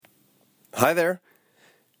Hi there.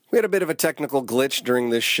 We had a bit of a technical glitch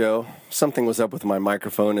during this show. Something was up with my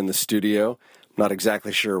microphone in the studio. I'm not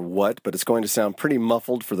exactly sure what, but it's going to sound pretty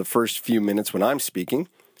muffled for the first few minutes when I'm speaking.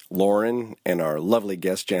 Lauren and our lovely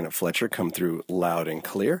guest, Janet Fletcher, come through loud and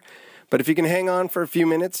clear. But if you can hang on for a few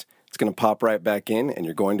minutes, it's going to pop right back in, and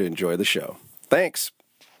you're going to enjoy the show. Thanks.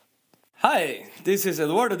 Hi, this is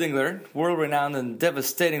Eduardo Dingler, world-renowned and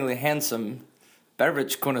devastatingly handsome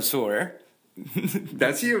beverage connoisseur.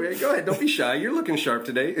 That's you. Hey, go ahead. Don't be shy. You're looking sharp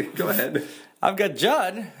today. Go ahead. I've got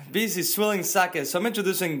Judd, busy swilling sake, so I'm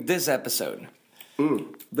introducing this episode.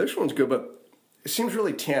 This one's good, but it seems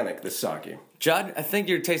really tannic, this sake. Judd, I think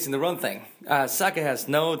you're tasting the wrong thing. Sake has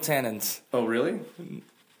no tannins. Oh, really?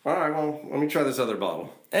 All right, well, let me try this other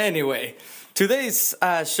bottle. Anyway, today's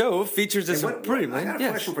show features a supreme... I got a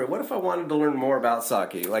question for you. What if I wanted to learn more about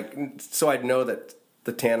sake? Like, so I'd know that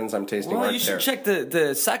the tannins I'm tasting aren't there. Well, you should check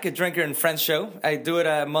the Sake Drinker and Friends show. I do it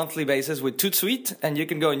on a monthly basis with Toot Sweet, and you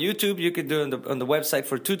can go on YouTube. You can do it on the website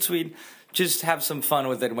for Toot Sweet. Just have some fun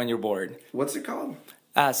with it when you're bored. What's it called?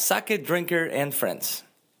 Sake Drinker and Friends.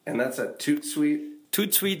 And that's at Toot Sweet?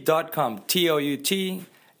 TootSuite.com.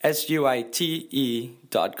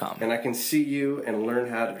 TOUTSUITE.com. And I can see you and learn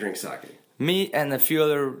how to drink sake. Me and a few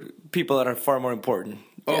other people that are far more important.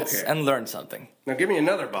 Okay. Yes, and learn something. Now give me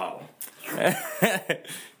another bottle.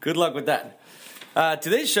 Good luck with that.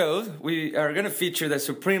 Today's show, we are going to feature the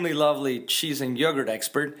supremely lovely cheese and yogurt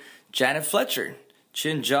expert, Janet Fletcher. She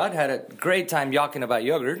and Judd had a great time yawking about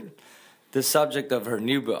yogurt, the subject of her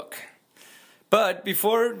new book. But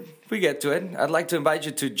before we get to it, I'd like to invite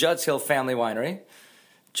you to Judd's Hill Family Winery.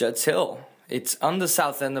 Judd's Hill. It's on the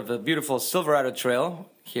south end of the beautiful Silverado Trail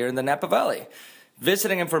here in the Napa Valley.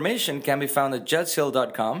 Visiting information can be found at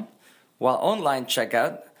judshill.com, while online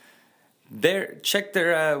checkout, check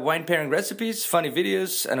their wine pairing recipes, funny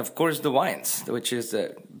videos, and of course the wines, which is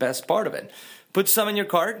the best part of it. Put some in your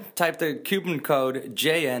cart, type the coupon code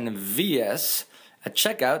JNVS at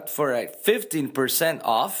checkout for a 15%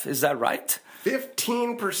 off. Is that right?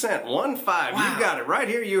 15%, 1-5. Wow. You got it right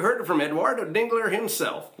here. You heard it from Eduardo Dingler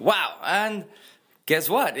himself. Wow, and guess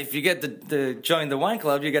what? If you get the join the wine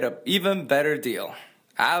club, you get an even better deal.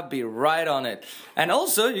 I'll be right on it. And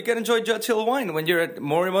also, you can enjoy Judd's Hill wine when you're at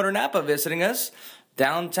Morimoto Napa visiting us,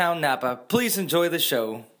 downtown Napa. Please enjoy the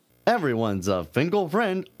show. Everyone's a Finkel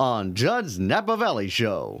friend on Judd's Napa Valley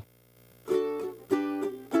Show.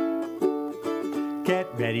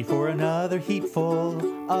 Get ready for another heap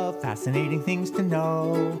full of fascinating things to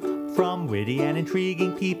know from witty and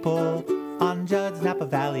intriguing people on Judd's Napa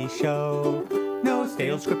Valley Show. No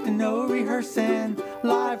stale script and no rehearsing,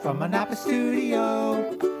 live from a Napa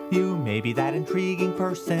studio. You may be that intriguing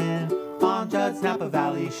person on Judd's Napa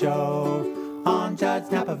Valley Show. On Judd's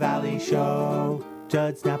Napa Valley Show.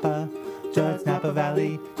 Judd's Napa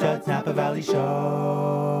Valley, Judd's Napa Valley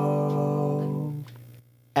Show.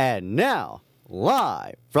 And now,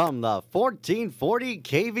 live from the 1440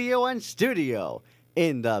 KVON studio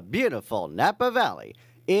in the beautiful Napa Valley,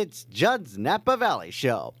 it's Judd's Napa Valley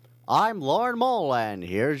Show. I'm Lauren Mole, and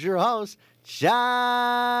here's your host,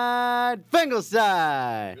 Judd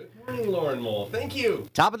Finkelstein. Good morning, Lauren Mole. Thank you.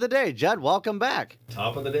 Top of the day, Judd. Welcome back.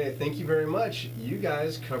 Top of the day. Thank you very much. You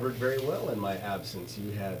guys covered very well in my absence.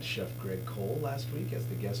 You had Chef Greg Cole last week as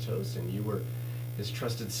the guest host, and you were his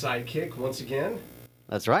trusted sidekick once again.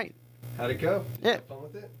 That's right. How'd it go? Have fun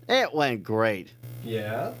with it? It went great.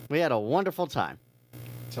 Yeah? We had a wonderful time.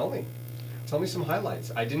 Tell me some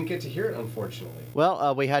highlights. I didn't get to hear it, unfortunately.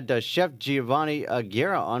 Well, we had Chef Giovanni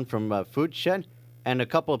Guerra on from Food Shed and a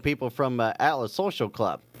couple of people from Atlas Social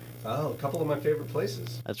Club. Oh, a couple of my favorite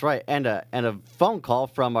places. That's right, and a phone call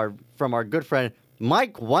from our good friend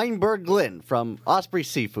Mike Weinberg Glynn from Osprey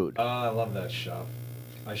Seafood. I love that shop.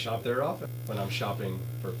 I shop there often when I'm shopping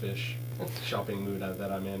for fish. Shopping mood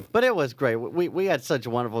that I'm in. But it was great. We had such a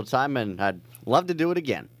wonderful time, and I'd love to do it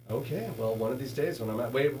again. Okay, well, one of these days when I'm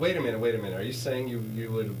at... Wait a minute. Are you saying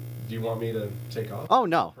you would... Do you want me to take off? Oh,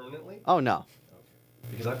 no. Permanently? Oh, no. Okay.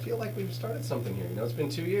 Because I feel like we've started something here. You know, it's been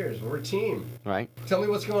 2 years. We're a team. Right. Tell me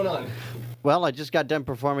what's going on. Well, I just got done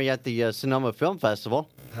performing at the Sonoma Film Festival.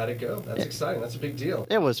 How'd it go? That's exciting. That's a big deal.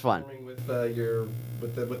 It was fun. Performing with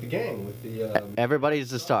the gang, with the...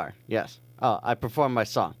 Everybody's a star, yes. Oh, I performed my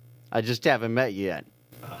song. I just haven't met you yet.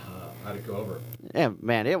 How'd it go over? Yeah,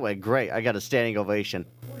 man, it went great. I got a standing ovation.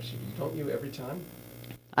 Of course you do. Don't you every time?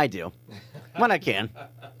 I do. When I can.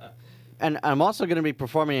 And I'm also going to be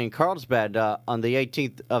performing in Carlsbad on the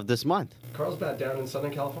 18th of this month. Carlsbad down in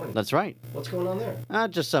Southern California. That's right. What's going on there?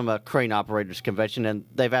 Just some crane operators convention, and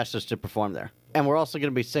they've asked us to perform there. And we're also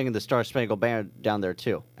going to be singing the Star Spangled Banner down there,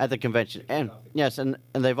 too, at the convention. And yes, and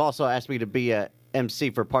they've also asked me to be MC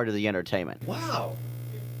for part of the entertainment. Wow.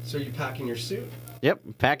 So you packing your suit? Yep,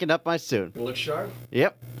 packing up my suit. You look sharp?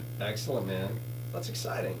 Yep. Excellent, man. That's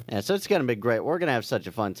exciting. Yeah, so it's going to be great. We're going to have such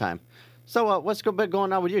a fun time. So what's been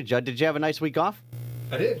going on with you, Judd? Did you have a nice week off?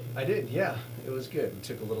 I did, yeah. It was good. We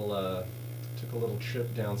took a little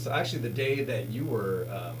trip down. So actually, the day that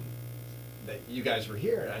that you guys were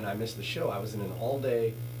here and I missed the show, I was in an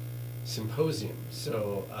all-day symposium.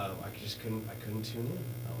 So I couldn't tune in.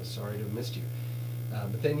 I was sorry to have missed you.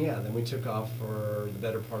 But then we took off for the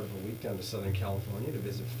better part of a week down to Southern California to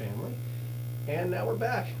visit family. And now we're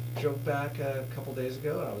back. Drove back a couple days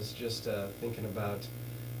ago, and I was just thinking about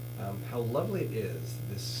how lovely it is,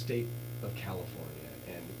 this state of California.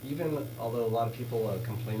 And even although a lot of people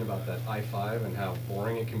complain about that I-5 and how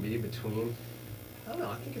boring it can be between, I don't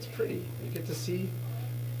know, I think it's pretty. You get to see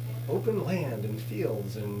open land and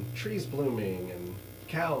fields and trees blooming and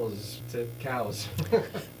cows.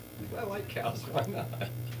 I like cows, why not?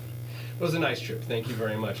 It was a nice trip. Thank you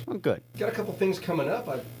very much. Oh, good. Got a couple things coming up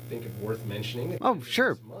I think it's worth mentioning. Oh,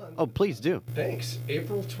 sure. Oh, please do. Thanks.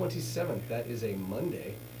 April 27th, that is a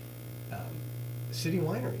Monday. City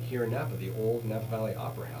Winery here in Napa, the old Napa Valley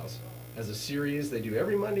Opera House, has a series they do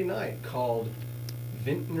every Monday night called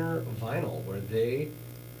Vintner Vinyl, where they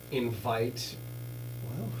invite,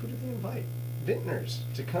 well, who do they invite? Vintners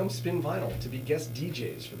to come spin vinyl, to be guest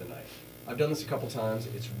DJs for the night. I've done this a couple times.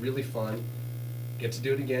 It's really fun. Get to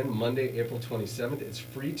do it again Monday, April 27th. It's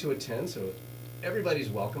free to attend, so everybody's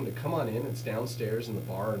welcome to come on in. It's downstairs in the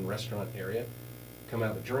bar and restaurant area. Come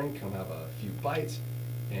have a drink, come have a few bites,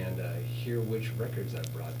 and hear which records I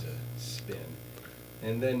brought to spin.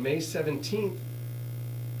 And then May 17th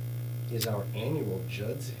is our annual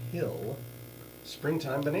Judd's Hill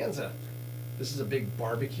Springtime Bonanza. This is a big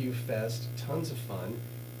barbecue fest, tons of fun,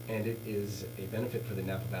 and it is a benefit for the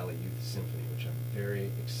Napa Valley Youth Symphony, which I'm very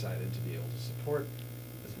excited to be able to support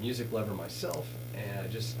as a music lover myself. And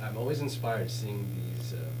I'm always inspired seeing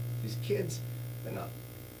these kids. They're not,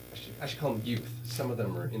 I should call them youth. Some of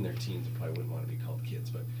them are in their teens and probably wouldn't want to be called kids,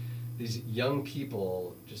 but these young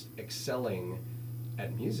people just excelling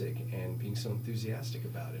at music and being so enthusiastic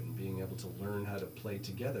about it and being able to learn how to play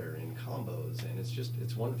together in combos, and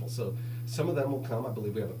it's wonderful. So some of them will come. I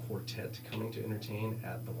believe we have a quartet coming to entertain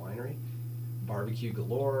at the winery. Barbecue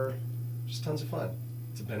galore, just tons of fun.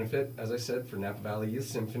 It's a benefit, as I said, for Napa Valley Youth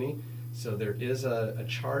Symphony. So there is a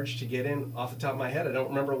charge to get in. Off the top of my head, I don't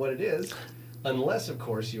remember what it is, unless, of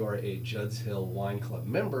course, you are a Judd's Hill Wine Club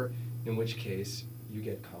member, in which case you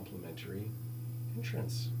get complimentary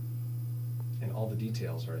entrance. And all the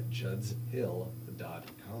details are at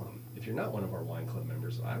juddshill.com. If you're not one of our wine club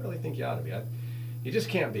members, I really think you ought to be. You just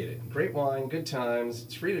can't beat it. Great wine, good times,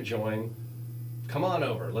 it's free to join. Come on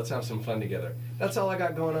over, let's have some fun together. That's all I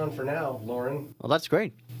got going on for now, Lauren. Well, that's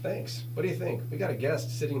great. Thanks. What do you think? We got a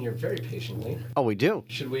guest sitting here very patiently. Oh, we do?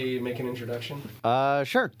 Should we make an introduction?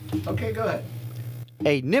 Sure. Okay, go ahead.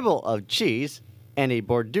 A nibble of cheese and a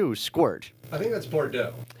Bordeaux squirt. I think that's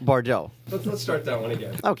Bordeaux. Bordeaux. Let's start that one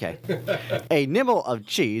again. Okay. A nibble of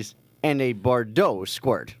cheese and a Bordeaux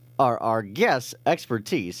squirt are our guest's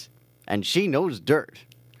expertise, and she knows dirt.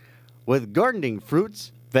 With gardening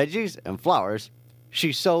fruits, veggies, and flowers,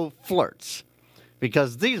 she so flirts.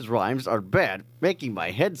 Because these rhymes are bad, making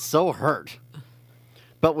my head so hurt.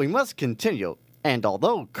 But we must continue, and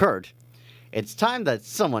although curt, it's time that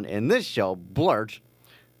someone in this show blurt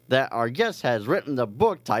that our guest has written a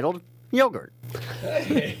book titled Yogurt.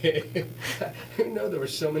 Hey, I didn't know there were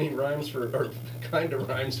so many rhymes or kind of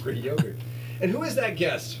rhymes for yogurt. And who is that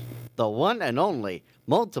guest? The one and only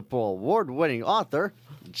multiple award-winning author,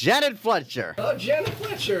 Janet Fletcher. Oh, Janet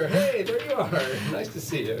Fletcher. Hey, there you are. Nice to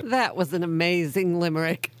see you. That was an amazing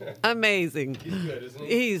limerick. Amazing. He's good, isn't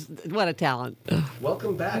he? What a talent.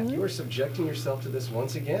 Welcome back. You are subjecting yourself to this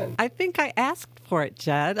once again. I think I asked for it,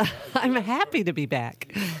 Judd. I'm happy to be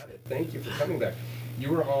back. Thank you for coming back. You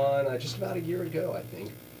were on just about a year ago, I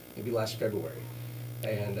think, maybe last February.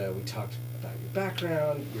 And we talked about your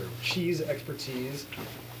background, your cheese expertise.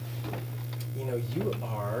 You know, you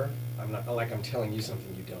are, I'm not like I'm telling you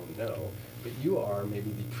something you don't know, but you are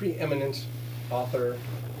maybe the preeminent author,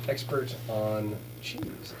 expert on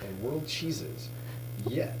cheese and world cheeses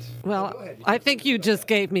yet. Well, go ahead, I think you just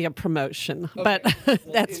gave me a promotion, but Well,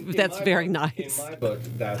 that's in my very book, nice. In my book,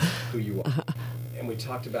 that's who you are. And we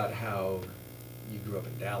talked about how you grew up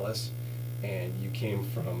in Dallas, and you came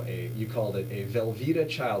from you called it a Velveeta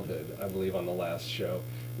childhood, I believe, on the last show,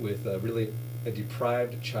 with really a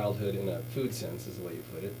deprived childhood in a food sense, is the way you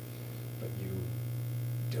put it. But you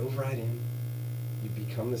dove right in. You've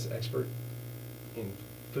become this expert in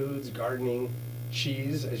foods, gardening,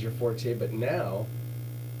 cheese as your forte, but now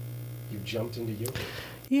you jumped into yogurt?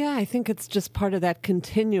 Yeah, I think it's just part of that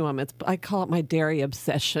continuum. I call it my dairy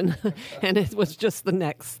obsession, and it was just the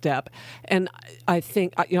next step. And I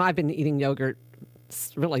think, I've been eating yogurt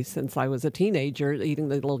really since I was a teenager, eating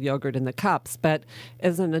the little yogurt in the cups. But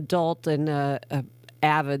as an adult and a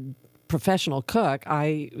avid professional cook,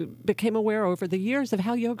 I became aware over the years of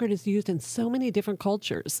how yogurt is used in so many different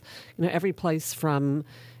cultures. Every place from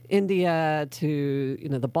India to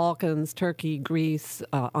the Balkans, Turkey, Greece,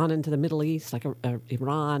 on into the Middle East, like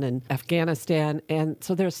Iran and Afghanistan. And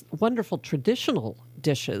so there's wonderful traditional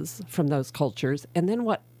dishes from those cultures. And then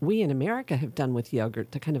what we in America have done with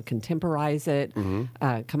yogurt to kind of contemporize it,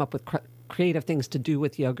 come up with creative things to do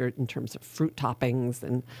with yogurt in terms of fruit toppings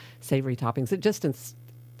and savory toppings.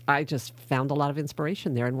 I just found a lot of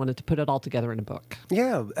inspiration there and wanted to put it all together in a book.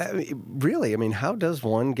 Yeah, really. I mean, how does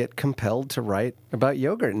one get compelled to write about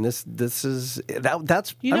yogurt? And that's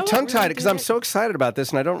I'm tongue-tied because I'm so excited about this,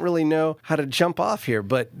 and I don't really know how to jump off here.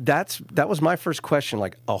 But that was my first question.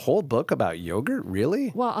 Like, a whole book about yogurt,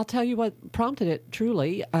 really? Well, I'll tell you what prompted it.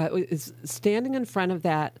 Truly, is standing in front of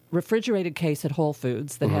that refrigerated case at Whole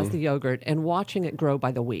Foods that has the yogurt and watching it grow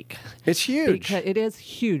by the week. It's huge. Because it is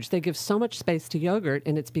huge. They give so much space to yogurt,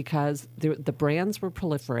 and it's because the brands were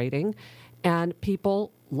proliferating and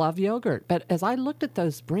people love yogurt. But as I looked at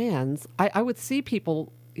those brands, I would see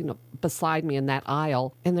people beside me in that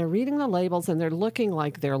aisle, and they're reading the labels and they're looking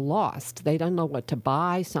like they're lost. They don't know what to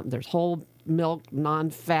buy. There's whole milk,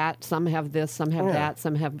 non-fat. Some have this, some have that.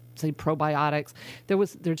 Some have, say, probiotics.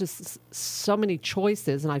 There's just so many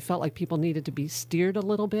choices, and I felt like people needed to be steered a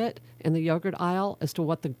little bit in the yogurt aisle as to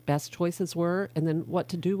what the best choices were, and then what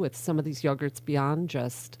to do with some of these yogurts beyond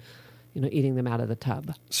just, eating them out of the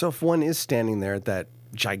tub. So if one is standing there at that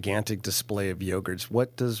gigantic display of yogurts,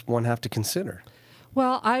 what does one have to consider?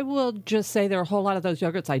 Well, I will just say there are a whole lot of those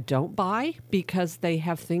yogurts I don't buy because they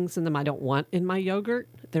have things in them I don't want in my yogurt.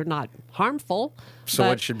 They're not harmful. So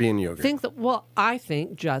what should be in yogurt? I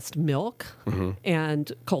think just milk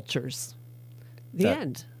and cultures. The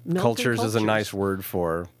end. Milk cultures is a nice word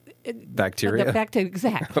for bacteria? Bacteria,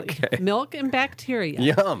 exactly. Okay. Milk and bacteria.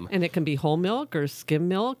 Yum. And it can be whole milk or skim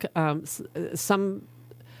milk. Some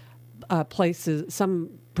places,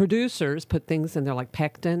 some producers put things in there like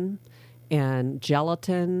pectin and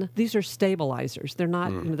gelatin. These are stabilizers. They're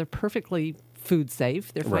not, they're perfectly food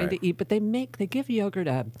safe. They're fine to eat, but they give yogurt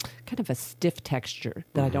a kind of a stiff texture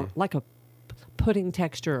that I don't like, a pudding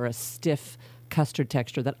texture or a stiff custard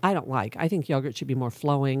texture that I don't like. I think yogurt should be more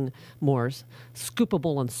flowing, more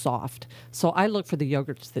scoopable and soft. So I look for the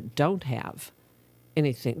yogurts that don't have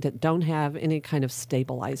anything, that don't have any kind of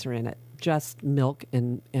stabilizer in it. Just milk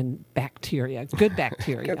and bacteria, good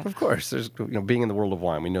bacteria. Of course, there's being in the world of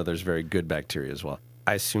wine, we know there's very good bacteria as well.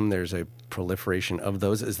 I assume there's a proliferation of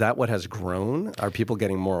those. Is that what has grown? Are people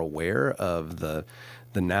getting more aware of the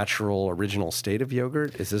natural, original state of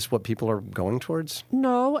yogurt? Is this what people are going towards?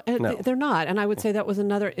 No, they're not. And I would say that was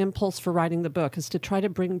another impulse for writing the book, is to try to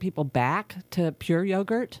bring people back to pure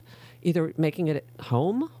yogurt, either making it at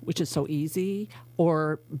home, which is so easy,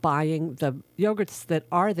 or buying the yogurts that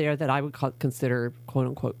are there that I would consider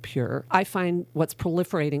quote-unquote pure. I find what's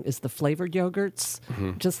proliferating is the flavored yogurts,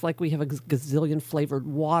 just like we have a gazillion flavored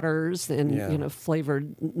waters and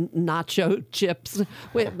flavored nacho chips.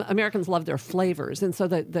 Americans love their flavors, and so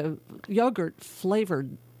the yogurt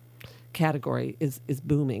flavored category is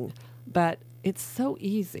booming. But it's so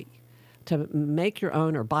easy to make your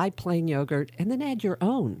own or buy plain yogurt and then add your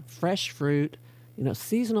own fresh fruit,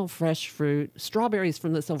 seasonal fresh fruit, strawberries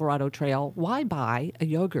from the Silverado Trail. Why buy a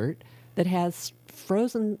yogurt that has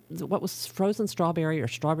frozen strawberry or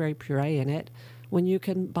strawberry puree in it when you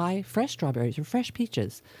can buy fresh strawberries or fresh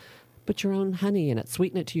peaches? Put your own honey in it,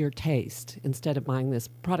 sweeten it to your taste instead of buying this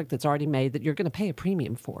product that's already made that you're going to pay a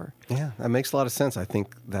premium for. Yeah, that makes a lot of sense. I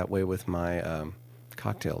think that way with my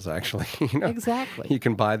cocktails, actually. Exactly. You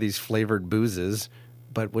can buy these flavored boozes,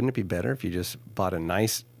 but wouldn't it be better if you just bought a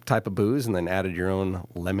nice type of booze and then added your own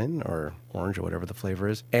lemon or orange or whatever the flavor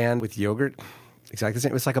is? And with yogurt, exactly the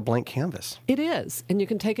same. It's like a blank canvas. It is. And you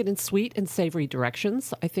can take it in sweet and savory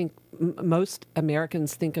directions. I think most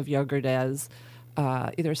Americans think of yogurt as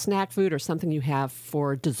either a snack food or something you have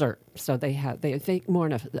for dessert. So they think more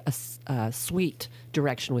in a sweet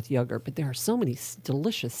direction with yogurt. But there are so many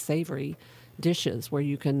delicious savory dishes where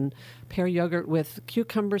you can pair yogurt with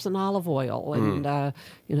cucumbers and olive oil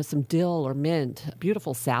and some dill or mint.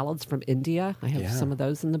 Beautiful salads from India. I have some of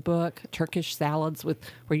those in the book. Turkish salads where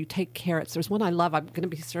you take carrots. There's one I love. I'm going to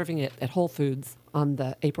be serving it at Whole Foods on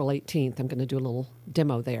the April 18th. I'm going to do a little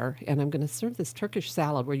demo there, and I'm going to serve this Turkish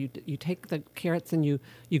salad where you take the carrots and you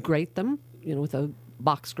grate them, with a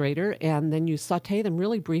box grater, and then you saute them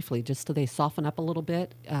really briefly just so they soften up a little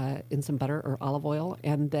bit in some butter or olive oil,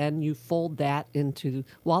 and then you fold that into,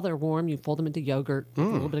 while they're warm, you fold them into yogurt with a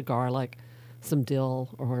little bit of garlic, some dill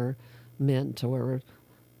or mint or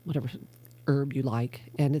whatever herb you like,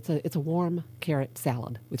 and it's a warm carrot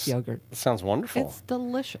salad with yogurt. It sounds wonderful. It's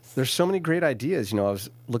delicious. There's so many great ideas. I was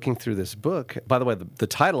looking through this book. By the way, the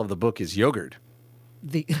title of the book is Yogurt.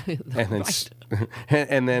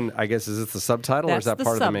 And then I guess, is this the subtitle or is that That's the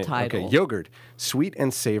part of the main? subtitle. Okay, Yogurt, sweet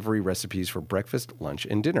and savory recipes for breakfast, lunch,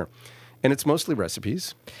 and dinner. And it's mostly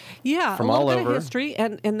recipes. Yeah, from a little all bit over. of history,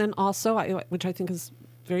 and then also, which I think is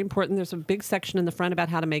very important, there's a big section in the front about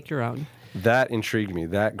how to make your own. That intrigued me.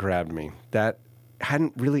 That grabbed me. That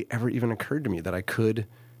hadn't really ever even occurred to me that I could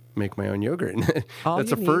make my own yogurt. All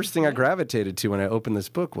That's you the first need, thing I yeah. gravitated to when I opened this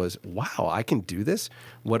book was, wow, I can do this?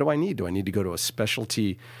 What do I need? Do I need to go to a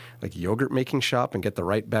specialty like yogurt making shop and get the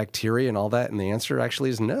right bacteria and all that? And the answer actually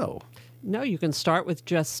is no. No, you can start with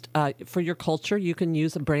just, for your culture, you can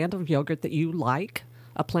use a brand of yogurt that you like,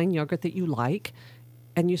 a plain yogurt that you like,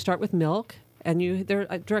 and you start with milk. And there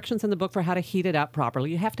are directions in the book for how to heat it up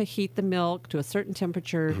properly. You have to heat the milk to a certain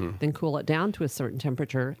temperature, then cool it down to a certain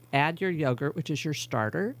temperature, add your yogurt, which is your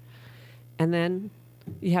starter, and then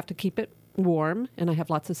you have to keep it warm. And I have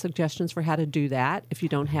lots of suggestions for how to do that. If you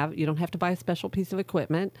don't have to buy a special piece of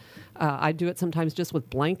equipment. I do it sometimes just with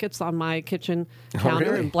blankets on my kitchen counter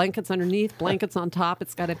really? and blankets underneath, blankets on top.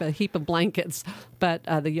 It's got a heap of blankets, but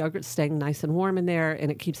the yogurt's staying nice and warm in there,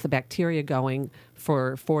 and it keeps the bacteria going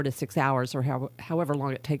for 4 to 6 hours or however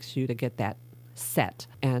long it takes you to get that set.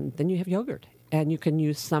 And then you have yogurt. And you can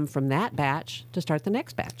use some from that batch to start the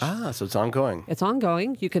next batch. Ah, so it's ongoing. It's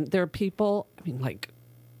ongoing. There are people, like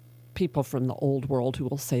people from the old world who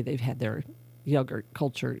will say they've had their yogurt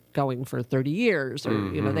culture going for 30 years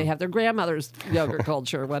or they have their grandmother's yogurt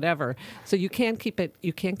culture or whatever. So you can keep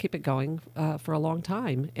it going for a long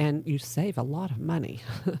time, and you save a lot of money.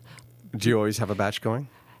 Do you always have a batch going?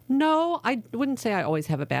 No, I wouldn't say I always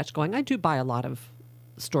have a batch going. I do buy a lot of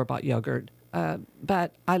store-bought yogurt,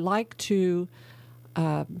 but I like to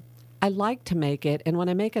make it, and when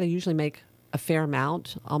I make it, I usually make a fair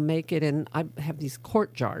amount. I'll make it in, I have these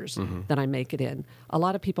quart jars that I make it in. A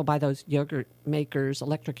lot of people buy those yogurt makers,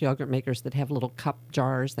 electric yogurt makers that have little cup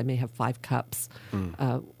jars. They may have 5 cups.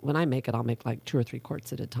 When I make it, I'll make like 2 or 3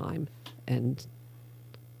 quarts at a time and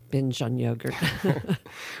binge on yogurt.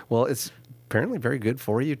 Well, it's apparently very good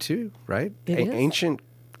for you too, right? It is. Ancient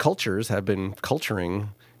cultures have been culturing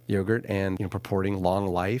yogurt and purporting long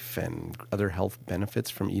life and other health benefits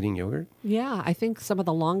from eating yogurt. Yeah, I think some of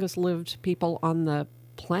the longest lived people on the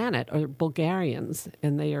planet are Bulgarians,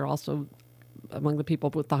 and they are also among the people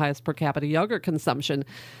with the highest per capita yogurt consumption.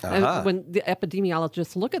 And when the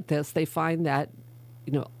epidemiologists look at this, they find that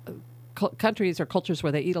countries or cultures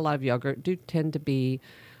where they eat a lot of yogurt do tend to be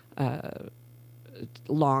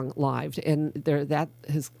long-lived, and that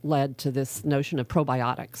has led to this notion of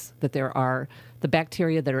probiotics, that the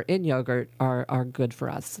bacteria that are in yogurt are good for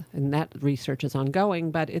us, and that research is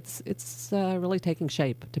ongoing, but it's really taking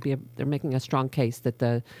shape. They're making a strong case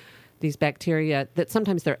that these bacteria that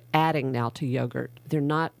sometimes they're adding now to yogurt. They're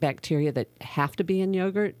not bacteria that have to be in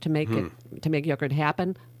yogurt to make yogurt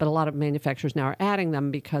happen, but a lot of manufacturers now are adding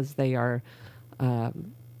them because they are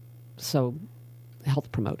so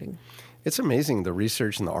health promoting. It's amazing the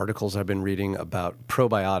research and the articles I've been reading about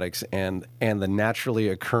probiotics and the naturally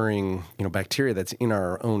occurring bacteria that's in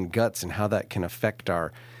our own guts and how that can affect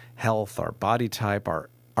our health, our body type, our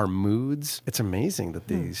moods. It's amazing that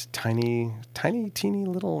these tiny, teeny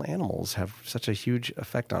little animals have such a huge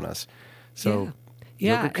effect on us. So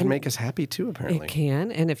yogurt can make us happy too, apparently. It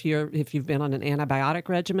can, and if you've been on an antibiotic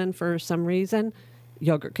regimen for some reason,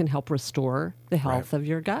 yogurt can help restore the health of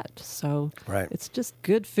your gut. So it's just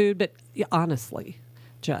good food. But honestly,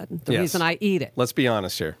 Judd, the reason I eat it, let's be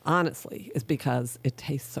honest here, honestly, is because it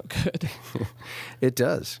tastes so good. It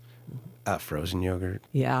does. Frozen yogurt.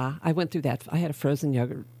 Yeah, I went through that. I had a frozen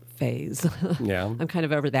yogurt phase. Yeah, I'm kind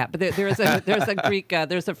of over that. But there's a Greek,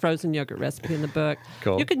 there's a frozen yogurt recipe in the book.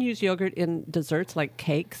 Cool. You can use yogurt in desserts like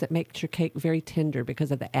cakes. It makes your cake very tender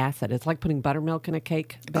because of the acid. It's like putting buttermilk in a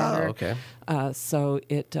cake batter. Oh, okay. So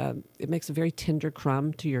it makes a very tender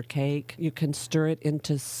crumb to your cake. You can stir it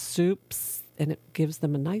into soups, and it gives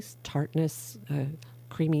them a nice tartness,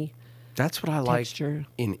 creamy. That's what I texture. like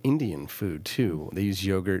in Indian food, too. They use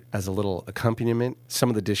yogurt as a little accompaniment. Some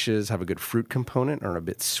of the dishes have a good fruit component or are a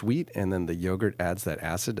bit sweet, and then the yogurt adds that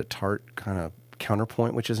acid, a tart kind of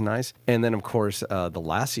counterpoint, which is nice. And then, of course, the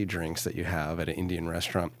lassi drinks that you have at an Indian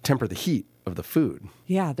restaurant temper the heat of the food.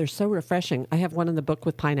 Yeah, they're so refreshing. I have one in the book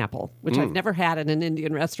with pineapple, which I've never had in an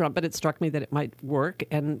Indian restaurant, but it struck me that it might work,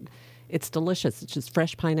 and it's delicious. It's just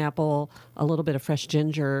fresh pineapple, a little bit of fresh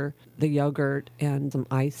ginger, the yogurt, and some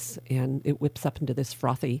ice, and it whips up into this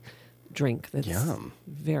frothy drink that's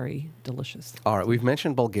very delicious. All right, we've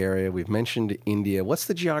mentioned Bulgaria, we've mentioned India. What's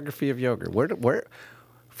the geography of yogurt?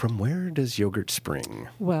 From where does yogurt spring?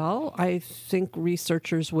 Well, I think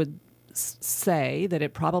researchers would say that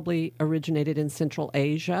it probably originated in Central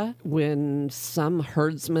Asia when some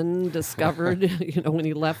herdsman discovered, when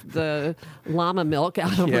he left the llama milk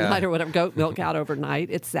out overnight or whatever, goat milk out overnight,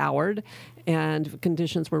 it soured, and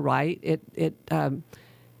conditions were right.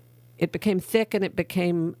 It became thick, and it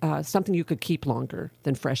became something you could keep longer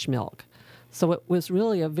than fresh milk. So it was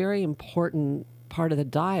really a very important part of the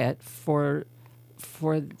diet for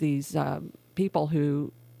these people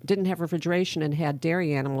who didn't have refrigeration and had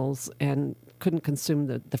dairy animals and couldn't consume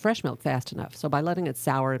the fresh milk fast enough. So by letting it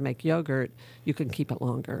sour and make yogurt, you can keep it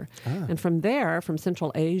longer. And from there, from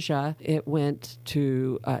Central Asia, it went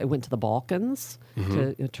to the Balkans,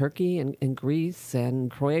 to Turkey and Greece and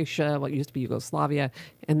Croatia, what used to be Yugoslavia,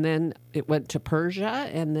 and then it went to Persia,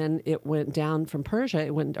 and then it went down from Persia,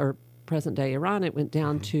 or present-day Iran, it went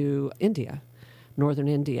down to India. Northern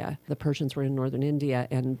India. The Persians were in northern India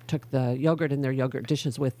and took the yogurt in their yogurt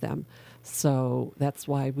dishes with them. So that's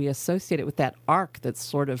why we associate it with that arc that's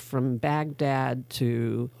sort of from Baghdad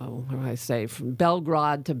to, from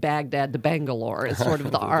Belgrade to Baghdad to Bangalore. It's sort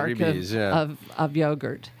of the arc of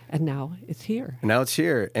yogurt. And now it's here. Now it's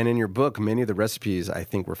here. And in your book, many of the recipes, I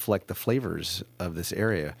think, reflect the flavors of this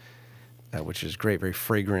area. Which is great, very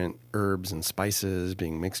fragrant herbs and spices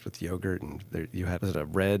being mixed with yogurt. And there, you had a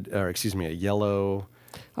yellow.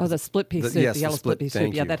 Oh, the split pea soup, yes, the yellow split pea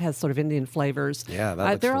soup. Yeah, you. that has sort of Indian flavors. Yeah,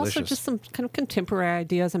 that looks there are delicious. also just some kind of contemporary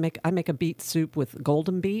ideas. I make a beet soup with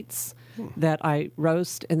golden beets that I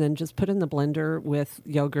roast and then just put in the blender with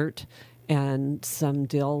yogurt and some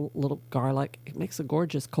dill, little garlic. It makes a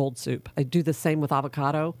gorgeous cold soup. I do the same with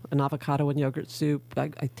avocado, an avocado and yogurt soup.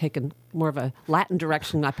 I take more of a Latin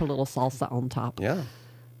direction. I put a little salsa on top. Yeah.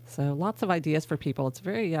 So lots of ideas for people. It's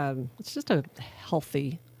very, it's just a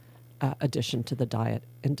healthy addition to the diet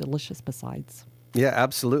and delicious besides. Yeah,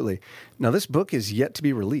 absolutely. Now, this book is yet to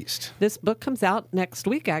be released. This book comes out next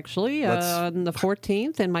week, actually, on the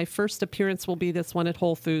 14th, and my first appearance will be this one at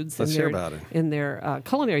Whole Foods in their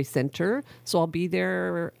culinary center. So I'll be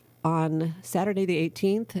there on Saturday the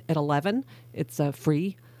 18th at 11. It's a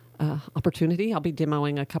free opportunity. I'll be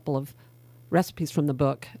demoing a couple of recipes from the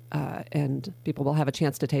book, and people will have a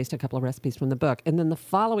chance to taste a couple of recipes from the book. And then the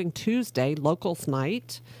following Tuesday, Locals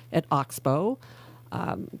Night at Oxbow,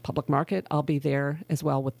 Public Market, I'll be there as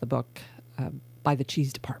well with the book by the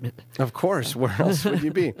cheese department. Of course. Where else would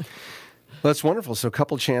you be? Well, that's wonderful. So a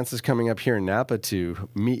couple chances coming up here in Napa to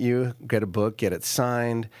meet you, get a book, get it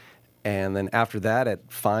signed, and then after that at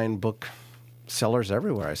fine book sellers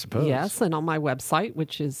everywhere, I suppose. Yes, and on my website,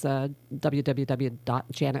 which is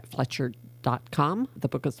www.janetfletcher.com. The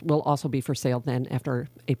book will also be for sale then after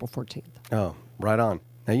April 14th. Oh, right on.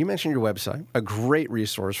 Now, you mentioned your website, a great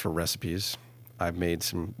resource for recipes. I've made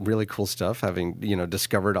some really cool stuff, having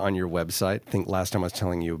discovered on your website. I think last time I was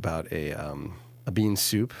telling you about a bean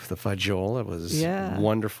soup, the fajol. It was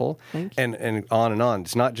wonderful. Thank you. And on and on.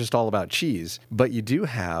 It's not just all about cheese, but you do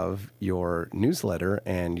have your newsletter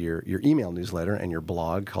and your email newsletter and your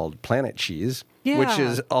blog called Planet Cheese, which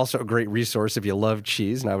is also a great resource if you love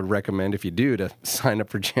cheese. And I would recommend, if you do, to sign up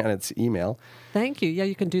for Janet's email. Thank you. Yeah,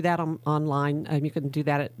 you can do that online. You can do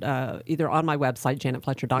that at either on my website,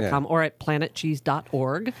 janetfletcher.com, or at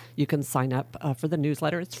planetcheese.org. You can sign up for the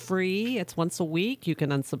newsletter. It's free. It's once a week. You can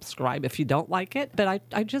unsubscribe if you don't like it. But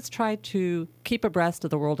I just try to keep abreast of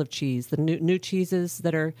the world of cheese, the new cheeses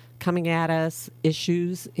that are coming at us,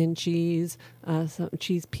 issues in cheese, some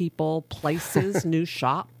cheese people, places, new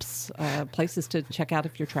shops, places to check out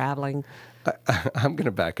if you're traveling. I'm going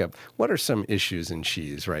to back up. What are some issues in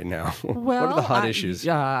cheese right now? Well, what are the hot issues?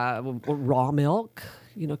 Raw milk,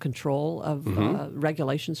 control of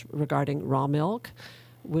regulations regarding raw milk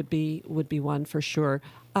would be one for sure.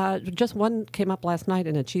 Just one came up last night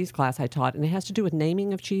in a cheese class I taught, and it has to do with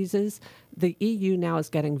naming of cheeses. The EU now is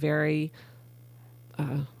getting very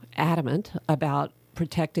adamant about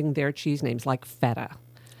protecting their cheese names, like feta.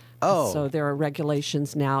 Oh. So there are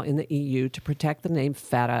regulations now in the EU to protect the name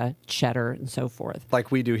feta, cheddar, and so forth.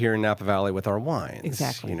 Like we do here in Napa Valley with our wines.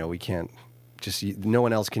 Exactly. We can't no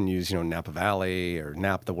one else can use, Napa Valley or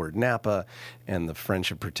the word Napa, and the French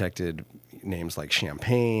have protected names like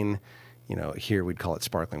Champagne. here we'd call it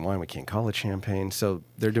sparkling wine. We can't call it champagne. So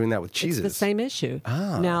they're doing that with cheeses. It's the same issue.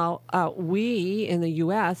 Ah. Now, we in the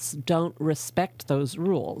U.S. don't respect those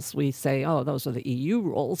rules. We say, oh, those are the EU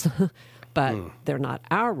rules, but they're not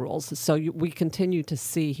our rules. So we continue to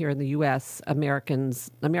see here in the U.S. American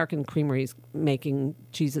creameries making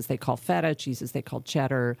cheeses they call feta, cheeses they call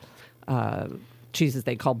cheddar, cheeses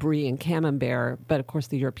they call brie and camembert. But, of course,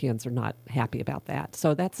 the Europeans are not happy about that.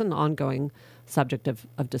 So that's an ongoing subject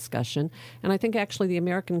of discussion. And I think actually the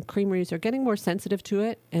American creameries are getting more sensitive to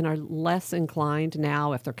it and are less inclined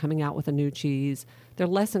now, if they're coming out with a new cheese, they're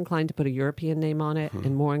less inclined to put a European name on it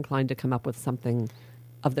and more inclined to come up with something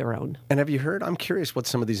of their own. And have you heard? I'm curious what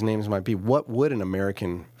some of these names might be. What would an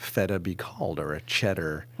American feta be called, or a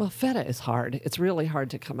cheddar? Well, feta is hard. It's really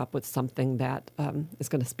hard to come up with something that is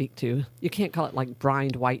going to speak to. You can't call it like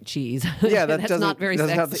brined white cheese. Yeah, that's not very doesn't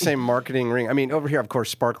sexy. have the same marketing ring. I mean, over here, of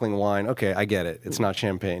course, sparkling wine. Okay, I get it. It's not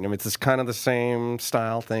champagne. I mean, it's kind of the same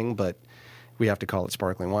style thing, but we have to call it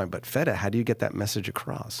sparkling wine. But feta, how do you get that message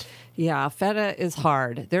across? Yeah, feta is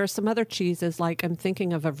hard. There are some other cheeses, like I'm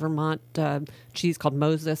thinking of a Vermont cheese called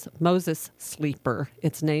Moses Sleeper.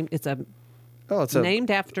 It's named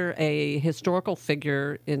after a historical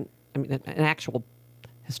figure an actual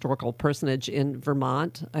historical personage in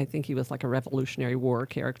Vermont. I think he was like a Revolutionary War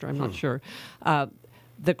character. I'm not sure.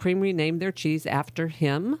 The creamery named their cheese after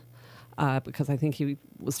him because I think he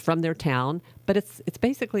was from their town. But it's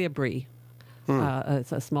basically a brie.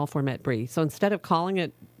 It's a small format brie. So instead of calling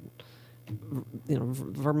it,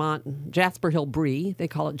 Vermont Jasper Hill Brie, they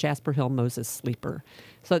call it Jasper Hill Moses Sleeper.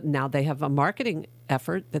 So now they have a marketing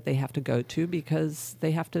effort that they have to go to because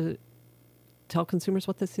they have to tell consumers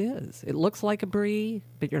what this is. It looks like a brie,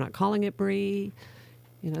 but you're not calling it brie.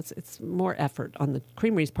 It's more effort on the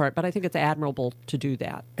creamery's part, but I think it's admirable to do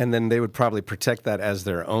that. And then they would probably protect that as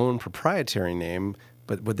their own proprietary name.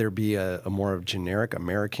 But would there be a more generic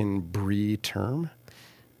American brie term?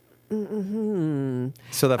 Mm-hmm.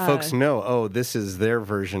 So that folks know, this is their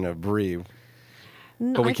version of brie,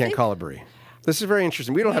 but we can't call it brie. This is very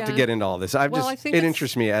interesting. We don't have to get into all this. It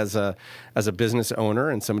interests me as a business owner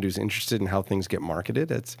and somebody who's interested in how things get marketed.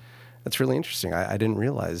 That's really interesting. I didn't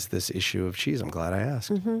realize this issue of cheese. I'm glad I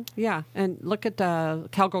asked. Mm-hmm. Yeah, and look at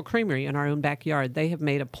Cowgirl Creamery in our own backyard. They have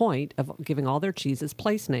made a point of giving all their cheeses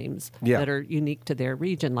place names that are unique to their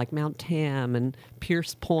region, like Mount Tam and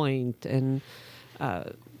Pierce Point and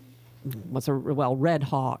Red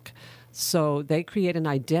Hawk. So they create an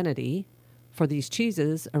identity for these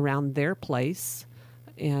cheeses around their place,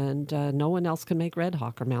 and no one else can make Red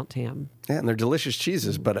Hawk or Mount Tam. Yeah, and they're delicious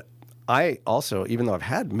cheeses, but I also, even though I've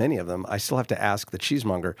had many of them, I still have to ask the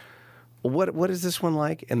cheesemonger, what is this one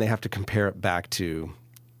like? And they have to compare it back to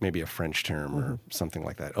maybe a French term or something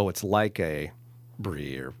like that. Oh, it's like a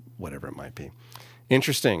brie or whatever it might be.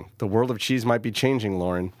 Interesting. The world of cheese might be changing,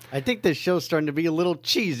 Lauren. I think this show's starting to be a little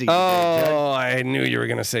cheesy. Oh, I knew you were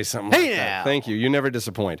going to say something like that. Thank you. You never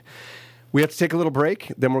disappoint. We have to take a little break.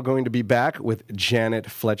 Then we're going to be back with Janet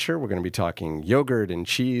Fletcher. We're going to be talking yogurt and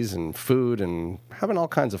cheese and food and having all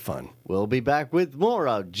kinds of fun. We'll be back with more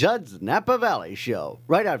of Judd's Napa Valley Show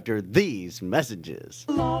right after these messages.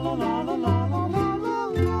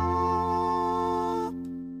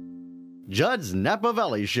 Judd's Napa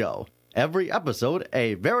Valley Show. Every episode,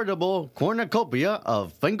 a veritable cornucopia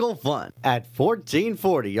of Finkel fun at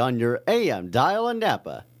 1440 on your AM dial in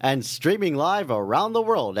Napa and streaming live around the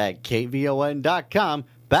world at kvon.com.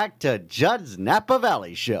 Back to Judd's Napa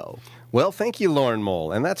Valley Show. Well, thank you, Lauren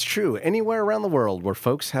Mole. And that's true. Anywhere around the world where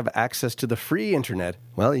folks have access to the free internet,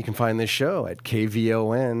 well, you can find this show at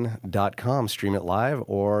kvon.com, stream it live,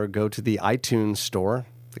 or go to the iTunes store,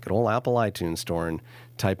 the good old Apple iTunes store, and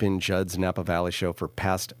type in Judd's Napa Valley Show for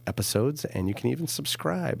past episodes, and you can even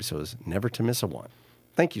subscribe so as never to miss a one.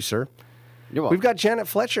 Thank you, sir. You're welcome. We've got Janet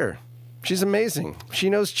Fletcher. She's amazing.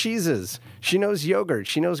 She knows cheeses. She knows yogurt.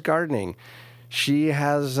 She knows gardening. She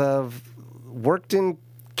has worked in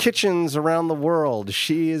kitchens around the world.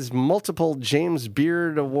 She has multiple James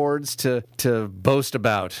Beard Awards to boast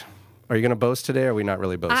about. Are you going to boast today, or are we not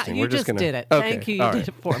really boasting? You just did it. Okay. Thank you. You did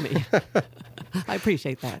it for me. I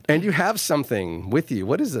appreciate that. And you have something with you.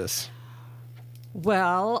 What is this?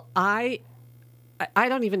 Well, I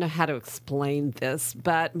don't even know how to explain this,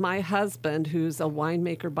 but my husband, who's a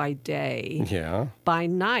winemaker by day, by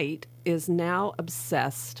night is now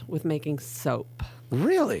obsessed with making soap.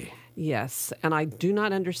 Really? Yes, and I do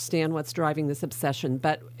not understand what's driving this obsession,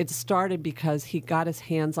 but it started because he got his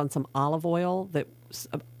hands on some olive oil, that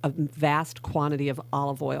a vast quantity of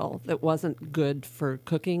olive oil that wasn't good for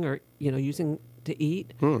cooking or using to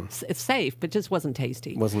eat. It's safe, but just wasn't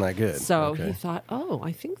tasty. Wasn't that good? So Okay. he thought, oh,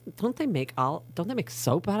 I think don't they make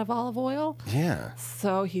soap out of olive oil? Yeah.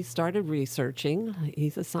 So he started researching.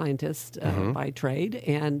 He's a scientist by trade,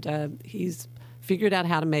 and he's figured out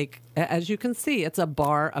how to make. As you can see, it's a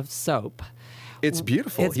bar of soap. It's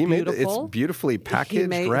beautiful. It's He made beautiful. it's beautifully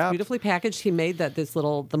packaged, It's wrapped. beautifully packaged. He made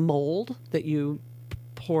the mold that you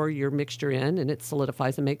pour your mixture in, and it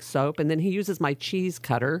solidifies and makes soap. And then he uses my cheese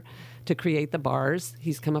cutter to create the bars.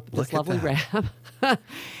 He's come up with this Look at lovely wrap.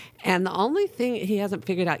 And the only thing he hasn't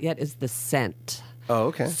figured out yet is the scent. Oh,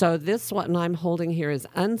 okay. So this one I'm holding here is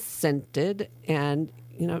unscented, and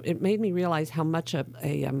it made me realize how much a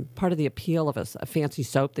part of the appeal of a fancy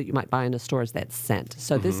soap that you might buy in a store is that scent.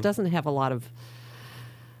 So this doesn't have a lot of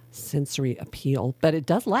sensory appeal, but it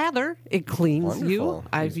does lather. It cleans Wonderful. you.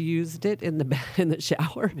 I've used it in the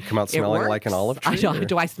shower. come out It smelling like works. an olive tree, or-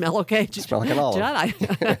 Do I smell okay? Smell like an olive.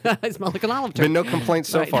 Judd, I smell like an olive tree. Been no complaints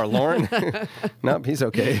so Right. far, Lauren. Nope, he's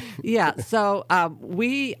okay. Yeah, so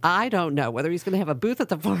I don't know whether he's going to have a booth at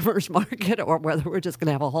the farmer's market or whether we're just going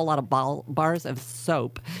to have a whole lot of bars of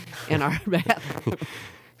soap in our bathroom.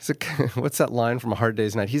 What's that line from A Hard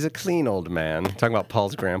Day's Night? He's a clean old man. Talking about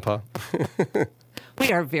Paul's grandpa.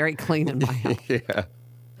 We are very clean in my house. Yeah.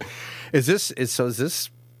 Is this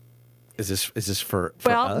for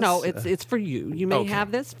Well, us? no, it's for you. You may Okay.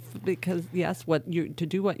 have this because yes, to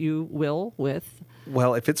do what you will with.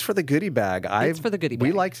 Well, if it's for the goodie bag, for the goodie we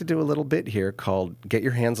bag. like to do a little bit here called Get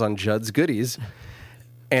Your Hands on Judd's Goodies.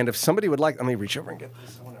 And if somebody would like, let me reach over and get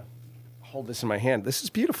this. I want to hold this in my hand. This is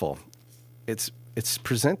beautiful. It's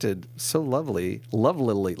presented so lovely.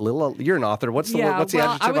 You're an author. What's the I adjective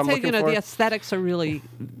would I'm say looking for? the aesthetics are really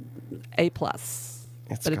A+, but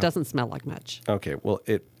It's it got- doesn't smell like much. Okay, well,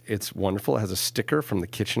 it's wonderful. It has a sticker from the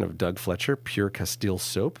kitchen of Doug Fletcher, pure Castile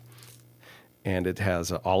soap. And it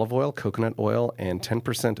has olive oil, coconut oil, and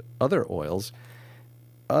 10% other oils.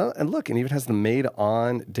 And look, it even has the made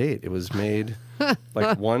on date. It was made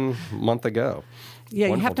like 1 month ago. Yeah,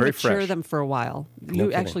 you Wonderful, have to very mature fresh. them for a while. No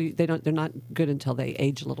kidding. They're not good until they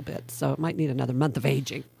age a little bit. So it might need another month of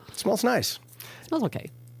aging. It smells nice. Smells okay.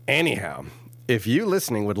 Anyhow, if you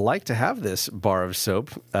listening would like to have this bar of soap,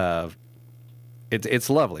 it's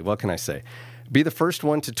lovely. What can I say? Be the first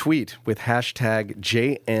one to tweet with hashtag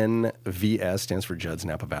JNVS, stands for Judd's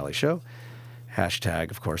Napa Valley Show.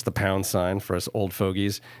 Hashtag, of course, the pound sign for us old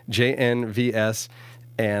fogies, JNVS.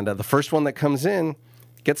 And the first one that comes in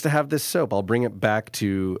gets to have this soap. I'll bring it back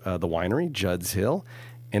to the winery, Judd's Hill,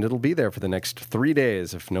 and it'll be there for the next 3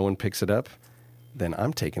 days. If no one picks it up, then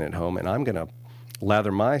I'm taking it home, and I'm going to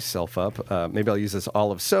lather myself up. Maybe I'll use this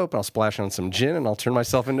olive soap, and I'll splash on some gin, and I'll turn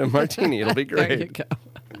myself into a martini. It'll be great. There you go.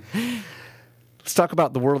 Let's talk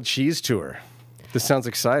about the World Cheese Tour. This sounds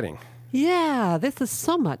exciting. Yeah, this is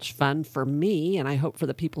so much fun for me, and I hope for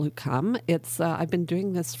the people who come. I've been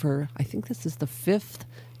doing this I think this is the 5th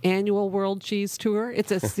annual World Cheese Tour.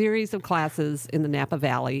 It's a series of classes in the Napa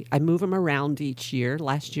Valley. I move them around each year.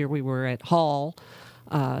 Last year we were at Hall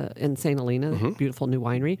in St. Helena, beautiful new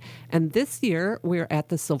winery. And this year we're at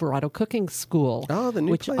the Silverado Cooking School. Oh, the new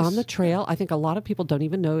which place. on the trail, I think a lot of people don't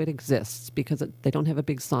even know it exists because they don't have a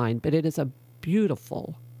big sign, but it is a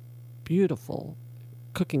beautiful, beautiful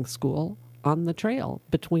cooking school on the trail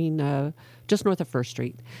between just north of First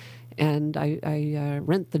Street. And I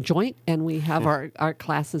rent the joint, and we have our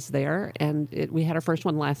classes there. And we had our first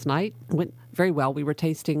one last night. Went very well. We were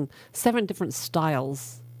tasting 7 different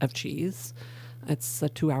styles of cheese. It's a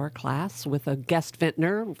 2-hour class with a guest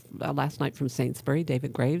vintner last night from Sainsbury,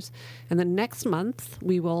 David Graves. And then next month,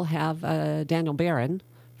 we will have Daniel Barron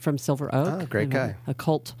from Silver Oak. Ah, great guy. A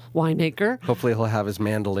cult winemaker. Hopefully he'll have his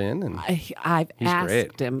mandolin. And I've He's asked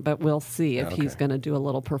great. him, but we'll see if he's Okay. going to do a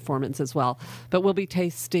little performance as well. But we'll be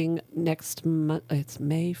tasting next month. It's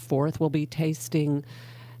May 4th. We'll be tasting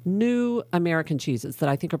new American cheeses that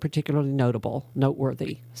I think are particularly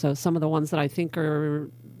noteworthy. So some of the ones that I think are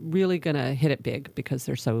really going to hit it big because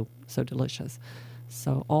they're so delicious.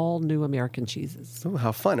 So all new American cheeses. oh,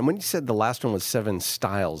 how fun. And when you said the last one was 7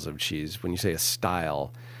 styles of cheese, when you say a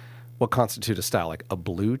style, what constitutes a style? Like a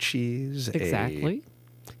blue cheese? Exactly.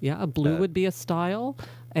 Yeah, a blue would be a style.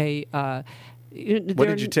 What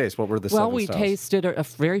did you taste? What were the 7 Well, we styles? tasted a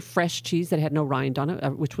very fresh cheese that had no rind on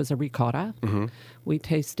it, which was a ricotta. Mm-hmm. We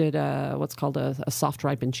tasted what's called a soft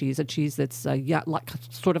ripened cheese, a cheese that's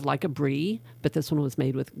sort of like a brie, but this one was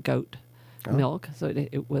made with goat milk. So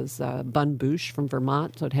it was Bun Bouche from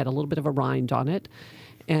Vermont, so it had a little bit of a rind on it.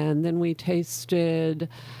 And then we tasted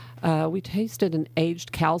an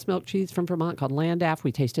aged cow's milk cheese from Vermont called Landaff.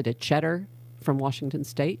 We tasted a cheddar from Washington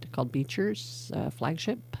State called Beecher's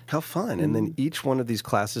Flagship. How fun. And then each one of these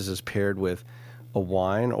classes is paired with a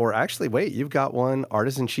wine, or actually, wait, you've got one,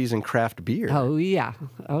 Artisan Cheese and Craft Beer. Oh, yeah.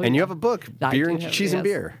 Oh, And you yeah. have a book, I Beer do and have- Cheese and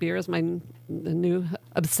yes, Beer. Beer is my new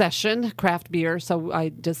obsession, craft beer. So I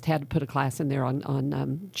just had to put a class in there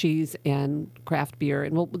on cheese and craft beer.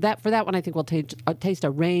 And for that one, I think we'll taste a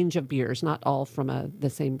range of beers, not all from the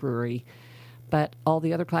same brewery. But all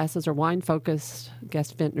the other classes are wine-focused,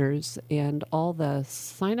 guest vintners, and all the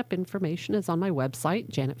sign-up information is on my website,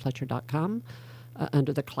 janetfletcher.com,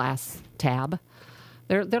 under the class tab.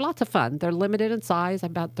 They're lots of fun. They're limited in size,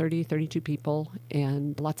 about 30, 32 people,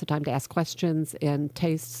 and lots of time to ask questions and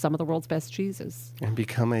taste some of the world's best cheeses. And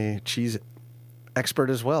become a cheese expert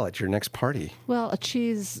as well at your next party. Well, a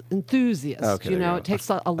cheese enthusiast, Okay, there you go. it takes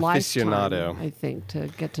a lifetime, Aficionado. I think, to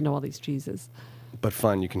get to know all these cheeses. But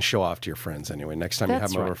fun, you can show off to your friends anyway. Next time you have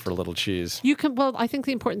That's them over right. for a little cheese. I think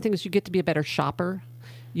the important thing is you get to be a better shopper.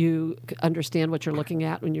 You understand what you're looking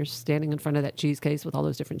at when you're standing in front of that cheese case with all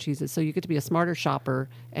those different cheeses. So you get to be a smarter shopper,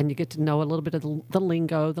 and you get to know a little bit of the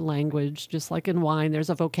lingo, the language. Just like in wine, there's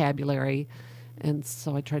a vocabulary. And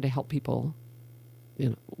so I try to help people,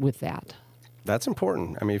 with that. That's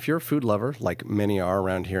important. I mean, if you're a food lover, like many are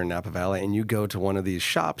around here in Napa Valley, and you go to one of these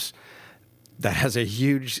shops that has a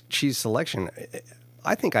huge cheese selection,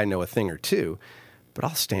 I think I know a thing or two, but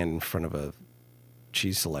I'll stand in front of a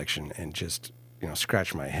cheese selection and just,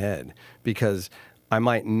 scratch my head, because I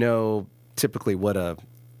might know typically what a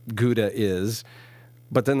Gouda is,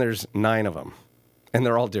 but then there's 9 of them. And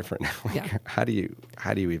they're all different. Yeah. How do you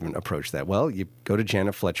even approach that? Well, you go to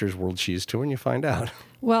Janet Fletcher's World Cheese Tour and you find out.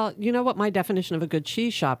 Well, you know what my definition of a good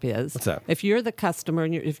cheese shop is? What's that? If you're the customer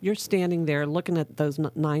and if you're standing there looking at those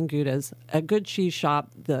 9 Goudas, a good cheese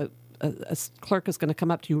shop, a clerk is going to come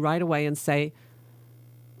up to you right away and say,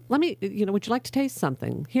 would you like to taste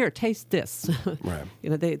something? Here, taste this. Right.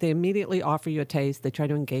 They immediately offer you a taste. They try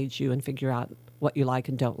to engage you and figure out what you like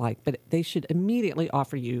and don't like. But they should immediately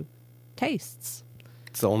offer you tastes.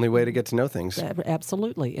 It's the only way to get to know things.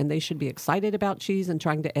 Absolutely. And they should be excited about cheese and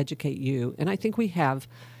trying to educate you. And I think we have,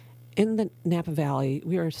 in the Napa Valley,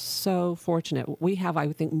 we are so fortunate. We have,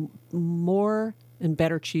 I think, more and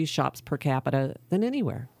better cheese shops per capita than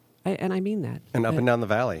anywhere. And I mean that. And up and down the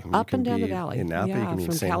valley. You Up can and down the be valley. In Napa, yeah, you can be in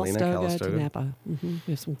from St. Helena, Calistoga to Napa. We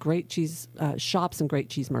have some great cheese shops and great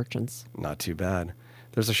cheese merchants. Not too bad.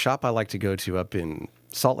 There's a shop I like to go to up in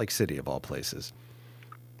Salt Lake City, of all places.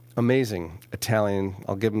 Amazing Italian.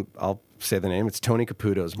 I'll say the name. It's Tony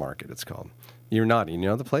Caputo's Market, it's called. You're nodding. You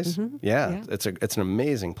know the place? Mm-hmm. Yeah. It's an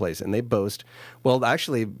amazing place. And they boast, well,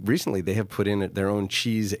 actually, recently they have put in their own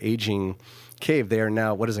cheese aging cave. They are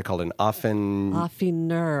now, what is it called? An Affineur.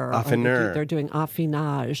 Affineur. They're doing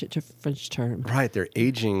affinage. It's a French term. Right. They're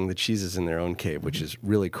aging the cheeses in their own cave, which is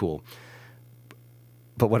really cool.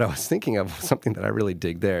 But what I was thinking of, something that I really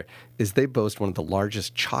dig there, is they boast one of the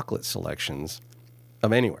largest chocolate selections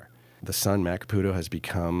of anywhere. The son, Matt Caputo, has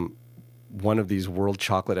become one of these world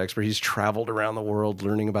chocolate experts. He's traveled around the world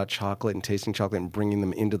learning about chocolate and tasting chocolate and bringing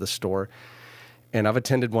them into the store. And I've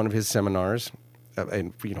attended one of his seminars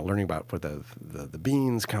and learning about where the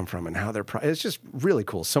beans come from and how they're it's just really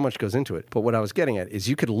cool. So much goes into it. But what I was getting at is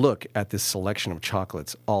you could look at this selection of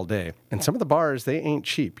chocolates all day. And some of the bars, they ain't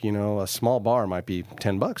cheap. A small bar might be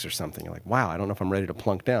 $10 or something. You're like, wow, I don't know if I'm ready to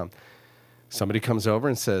plunk down. Somebody comes over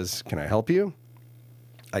and says, can I help you?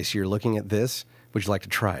 I see you're looking at this. Would you like to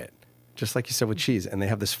try it? Just like you said with cheese. And they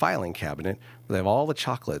have this filing cabinet where they have all the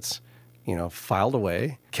chocolates, filed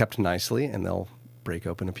away, kept nicely, and they'll break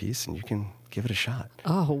open a piece and you can give it a shot.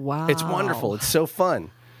 Oh, wow. It's wonderful. It's so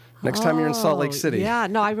fun. Next time you're in Salt Lake City. Yeah,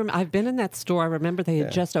 no, I've been in that store. I remember they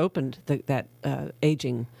had just opened that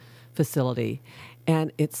aging facility.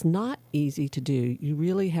 And it's not easy to do. You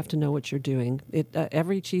really have to know what you're doing.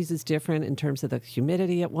 Every cheese is different in terms of the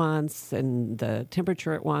humidity at once and the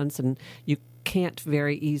temperature at once. And you can't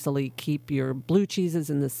very easily keep your blue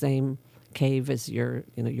cheeses in the same cave as your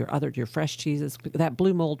fresh cheeses. That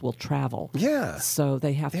blue mold will travel. Yeah. So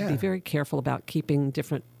they have to be very careful about keeping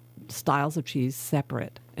different styles of cheese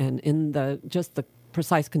separate and in the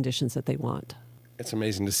precise conditions that they want. It's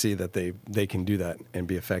amazing to see that they can do that and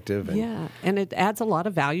be effective. And and it adds a lot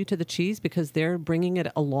of value to the cheese because they're bringing it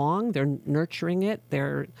along, they're nurturing it,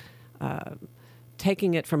 they're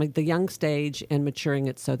taking it from the young stage and maturing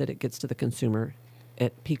it so that it gets to the consumer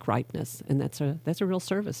at peak ripeness, and that's a real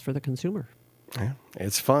service for the consumer. Yeah,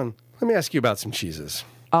 it's fun. Let me ask you about some cheeses.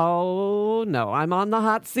 Oh no, I'm on the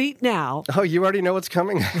hot seat now. Oh, you already know what's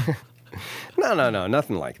coming? No,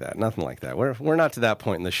 nothing like that. Nothing like that. We're not to that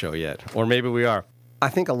point in the show yet, or maybe we are. I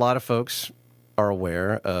think a lot of folks are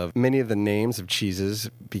aware of many of the names of cheeses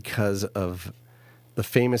because of the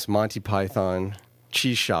famous Monty Python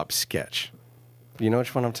cheese shop sketch. You know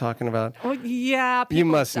which one I'm talking about? Oh, yeah. You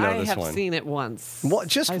must know I this have one. seen it once. What,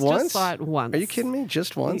 just I once? just saw it once. Are you kidding me?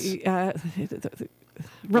 Just once?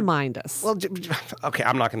 Remind us. Well, okay,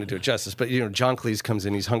 I'm not going to do it justice, but John Cleese comes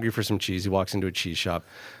in. He's hungry for some cheese. He walks into a cheese shop.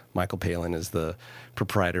 Michael Palin is the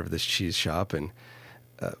proprietor of this cheese shop, and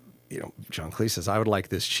John Cleese says, "I would like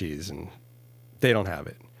this cheese," and they don't have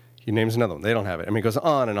it. He names another one. They don't have it. I mean, it goes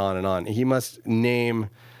on and on and on. He must name,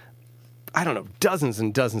 I don't know, dozens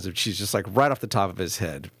and dozens of cheese, just like right off the top of his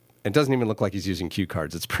head. It doesn't even look like he's using cue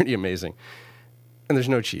cards. It's pretty amazing. And there's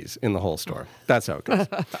no cheese in the whole store. That's how it goes.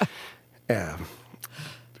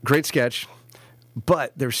 Great sketch.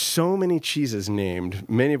 But there's so many cheeses named,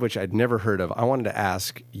 many of which I'd never heard of. I wanted to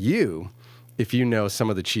ask you if you know some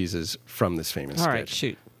of the cheeses from this famous sketch. All right,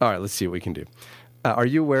 shoot. All right, let's see what we can do. Are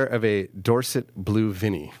you aware of a Dorset Blue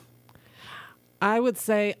Vinny? I would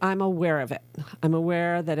say I'm aware of it. I'm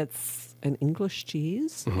aware that it's an English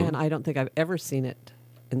cheese, and I don't think I've ever seen it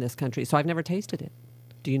in this country, so I've never tasted it.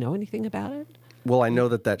 Do you know anything about it? Well, I know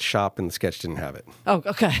that shop in the sketch didn't have it. Oh,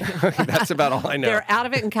 okay. That's about all I know. They're out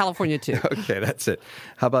of it in California, too. Okay, that's it.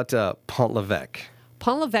 How about Pont l'Evêque?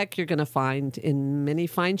 Pont l'Evêque you're going to find in many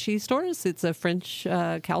fine cheese stores. It's a French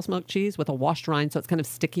cow's milk cheese with a washed rind, so it's kind of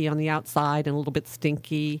sticky on the outside and a little bit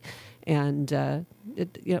stinky. And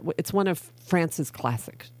it's one of France's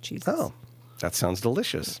classic cheeses. Oh, that sounds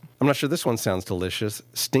delicious. I'm not sure this one sounds delicious.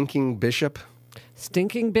 Stinking Bishop.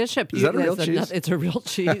 Stinking Bishop. Is that a real cheese? It's a real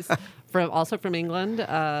cheese. Also from England.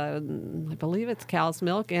 I believe it's cow's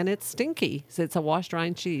milk, and it's stinky. So it's a washed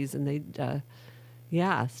rind cheese, and they...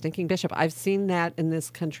 Stinking Bishop. I've seen that in this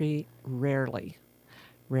country rarely.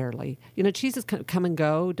 Cheeses come and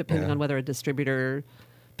go depending on whether a distributor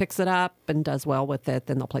picks it up and does well with it.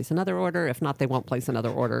 Then they'll place another order. If not, they won't place another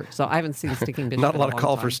order. So I haven't seen Stinking Bishop. Not a lot in of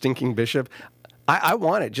call long for time. Stinking Bishop. I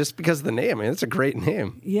want it just because of the name. I mean, it's a great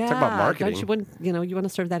name. Yeah. Talk about marketing. You want to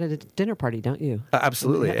serve that at a dinner party, don't you?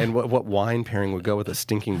 Absolutely. And what wine pairing would go with a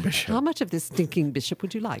Stinking Bishop? How much of this Stinking Bishop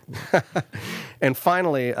would you like? And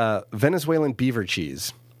finally, Venezuelan beaver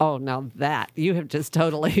cheese. Oh, now that you have just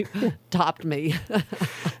totally topped me.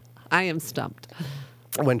 I am stumped.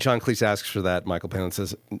 When John Cleese asks for that, Michael Palin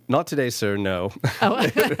says, "Not today, sir, no."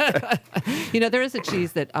 There is a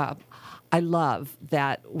cheese that I love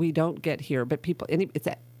that we don't get here, but it's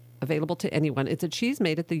available to anyone. It's a cheese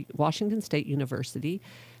made at the Washington State University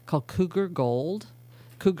called Cougar Gold.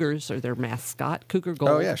 Cougars are their mascot, Cougar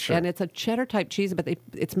Gold. Oh, yeah, sure. And it's a cheddar-type cheese, but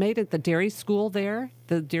it's made at the dairy school there.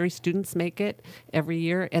 The dairy students make it every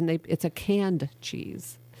year, and it's a canned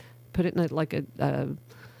cheese. Put it in a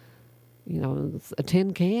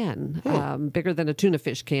tin can, bigger than a tuna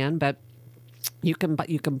fish can, but you can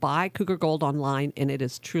buy Cougar Gold online, and it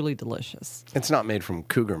is truly delicious. It's not made from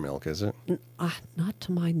cougar milk, is it? Not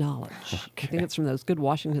to my knowledge. I think it's from those good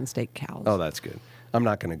Washington State cows. Oh, that's good. I'm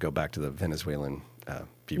not going to go back to the Venezuelan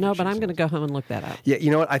beaver No, but cheese I'm going to go home and look that up. Yeah,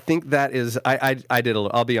 you know what? I think that is. I did a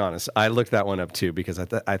little. I'll be honest. I looked that one up too because I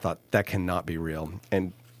thought that cannot be real.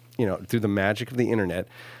 And through the magic of the internet,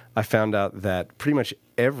 I found out that pretty much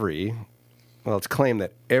it's claimed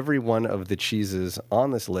that every one of the cheeses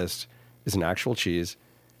on this list is an actual cheese,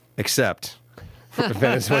 except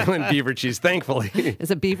Venezuelan beaver cheese. Thankfully,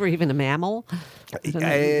 is a beaver even a mammal?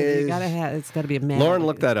 It's got to be a mammal. Lauren,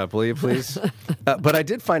 look that up, will you, please? But I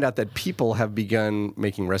did find out that people have begun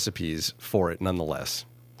making recipes for it, nonetheless,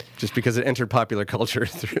 just because it entered popular culture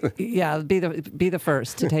through. Yeah, be the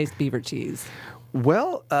first to taste beaver cheese.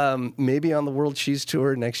 Well, maybe on the World Cheese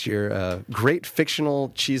Tour next year, great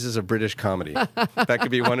fictional cheeses of British comedy. That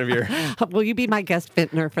could be one of your... Will you be my guest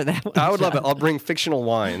vintner for that one? I would love it. I'll bring fictional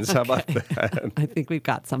wines. How about that? I think we've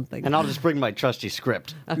got something. And I'll just bring my trusty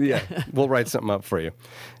script. Yeah, we'll write something up for you.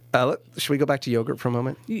 Should we go back to yogurt for a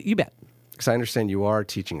moment? You bet. Because I understand you are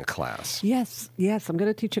teaching a class. Yes. I'm going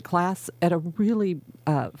to teach a class at a really...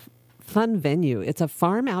 fun venue. It's a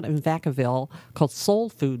farm out in Vacaville called Soul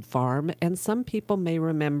Food Farm, and some people may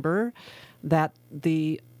remember that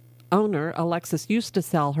the owner, Alexis, used to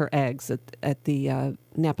sell her eggs at the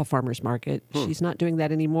Napa Farmers Market. She's not doing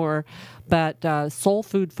that anymore, but Soul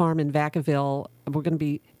Food Farm in Vacaville, we're going to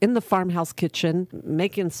be in the farmhouse kitchen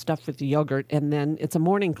making stuff with yogurt, and then it's a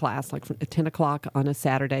morning class, like at 10 o'clock on a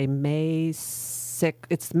Saturday, May 6th.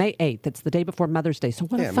 It's May 8th. It's the day before Mother's Day. So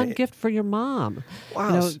what a fun gift for your mom.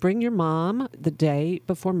 Wow. Bring your mom the day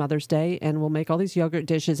before Mother's Day, and we'll make all these yogurt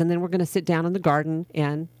dishes, and then we're going to sit down in the garden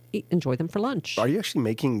and enjoy them for lunch. Are you actually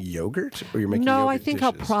making yogurt, or you're making No, yogurt I think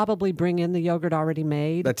dishes? I'll probably bring in the yogurt already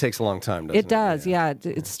made. That takes a long time, doesn't it? It does, yeah.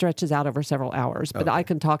 It stretches out over several hours. But I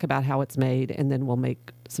can talk about how it's made, and then we'll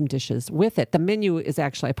make some dishes with it. The menu is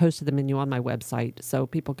actually, I posted the menu on my website, so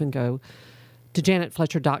people can go to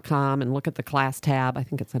janetfletcher.com and look at the class tab. I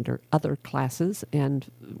think it's under other classes, and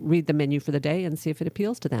read the menu for the day and see if it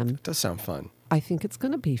appeals to them. It does sound fun. I think it's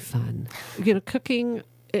going to be fun. Cooking,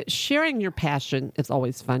 sharing your passion is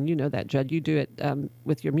always fun. You know that, Judd. You do it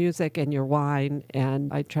with your music and your wine,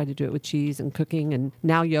 and I try to do it with cheese and cooking and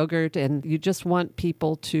now yogurt, and you just want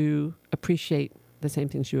people to appreciate the same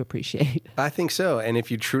things you appreciate. I think so. And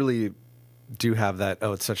if you truly do have that,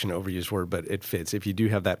 it's such an overused word, but it fits. If you do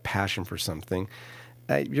have that passion for something,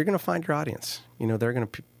 you're going to find your audience. There are going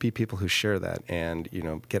to be people who share that and,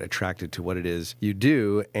 get attracted to what it is you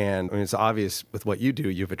do. And it's obvious with what you do,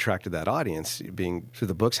 you've attracted that audience being through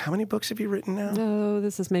the books. How many books have you written now? No,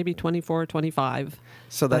 this is maybe 24 or 25.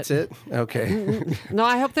 So that's it? Okay. No,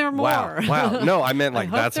 I hope there are more. Wow. No, I meant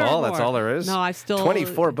that's all. More. That's all there is? No, I still...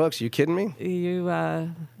 24 books. You kidding me?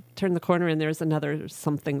 You turn the corner and there's another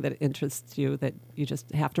something that interests you that you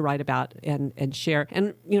just have to write about and share.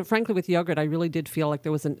 And frankly, with yogurt, I really did feel like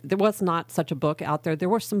there was not such a book out there. There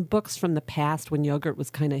were some books from the past when yogurt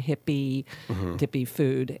was kind of hippie, dippy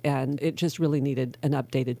food, and it just really needed an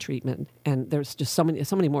updated treatment. And there's just so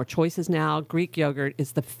many more choices now. Greek yogurt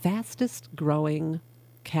is the fastest growing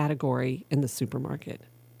category in the supermarket.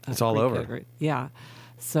 It's all Greek over. Yogurt. Yeah,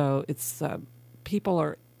 so it's people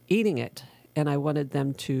are eating it. And I wanted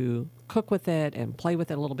them to cook with it and play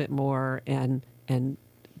with it a little bit more and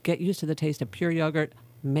get used to the taste of pure yogurt.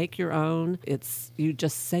 Make your own. You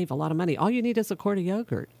just save a lot of money. All you need is a quart of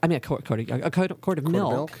yogurt. I mean, a quart of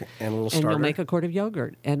milk. And a little and starter. you'll make a quart of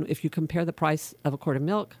yogurt. And if you compare the price of a quart of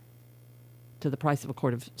milk to the price of a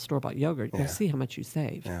quart of store-bought yogurt, you'll see how much you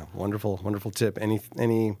save. Yeah, wonderful, wonderful tip.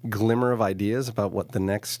 Any glimmer of ideas about what the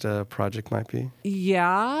next project might be?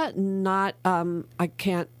 Yeah, not. I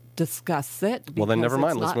can't discuss it. Well, then never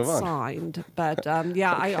mind. Let's It's not move on. Signed, but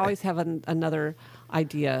yeah, I always have another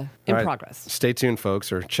idea in All right. progress. Stay tuned,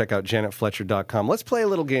 folks, or check out janetfletcher.com. Let's play a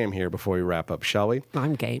little game here before we wrap up, shall we?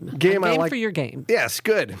 I'm game. Game I'm I game like for your game. Yes,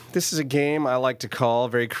 good. This is a game I like to call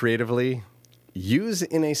very creatively Use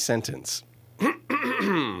in a Sentence.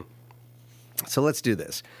 So let's do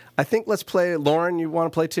this. I think let's play. Lauren, you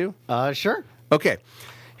want to play too? Sure. Okay.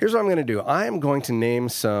 Here's what I'm going to do. I am going to name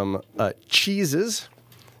some cheeses,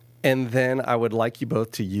 and then I would like you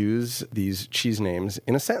both to use these cheese names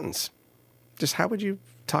in a sentence. Just how would you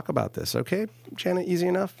talk about this? Okay, Janet, easy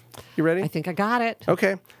enough? You ready? I think I got it.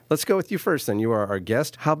 Okay, let's go with you first then. You are our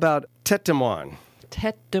guest. How about tête de moine?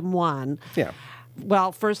 Tête de moine. Yeah.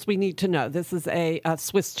 Well, first we need to know this is a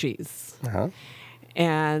Swiss cheese. Uh-huh.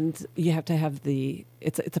 And you have to have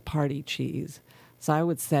it's a party cheese. So I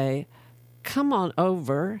would say, come on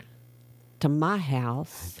over to my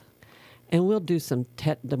house and we'll do some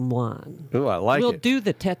tête de moine. Ooh, I like We'll it. do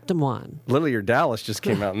the tête de moine. Literally, your Dallas just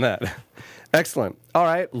came out in that. Excellent. All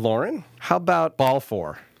right, Lauren, how about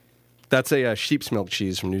Balfour? That's a sheep's milk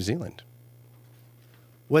cheese from New Zealand.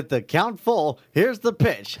 With the count full, here's the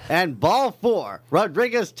pitch. And ball 4.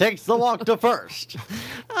 Rodriguez takes the walk to first.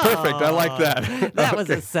 Perfect. I like that. That was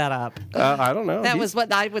a setup. I don't know. That was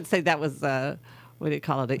what I would say. That was what do you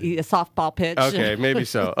call it? A softball pitch. Okay, maybe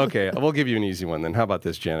so. Okay, we'll give you an easy one then. How about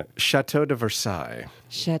this, Janet? Chateau de Versailles.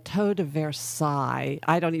 Chateau de Versailles.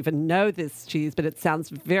 I don't even know this cheese, but it sounds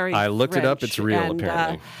very I looked it up. French. It's real, And,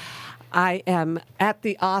 apparently. I am at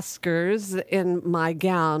the Oscars in my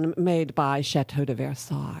gown made by Chateau de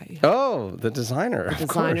Versailles. Oh, the designer. Of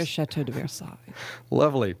Designer course. Chateau de Versailles.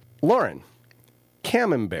 Lovely. Lauren,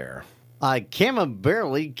 Camembert. I can't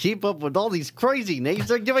barely keep up with all these crazy names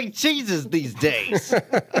they're giving cheeses these days.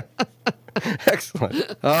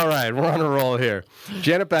 Excellent. All right, we're on a roll here.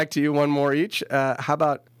 Janet, back to you. One more each. How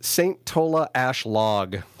about St. Tola Ash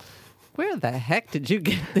Log? Where the heck did you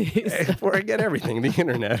get these? Where I get everything, the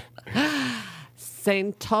internet.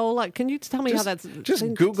 Saint Tola. Can you tell me how that's? Just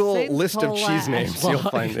Saint- Google Saint list of Tola cheese names. You'll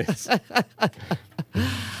Ashlag. find this.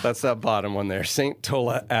 That's that bottom one there. St.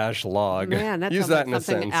 Tola Ash Log. Man, that Use sounds that like in a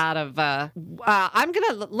something sentence. out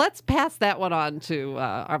of. Let's pass that one on to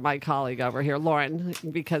my colleague over here, Lauren,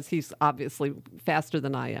 because he's obviously faster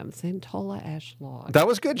than I am. Saint Tola Ash Log. That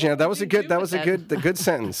was good, Janet. That was a What do you good. do That with was a that? good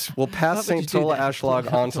sentence. We'll pass What would you St. do Tola that Ash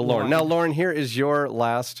Log on to Lauren. Now, Lauren, here is your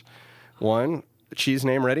last one. Cheese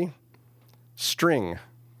name ready? String.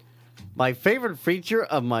 My favorite feature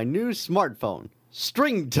of my new smartphone,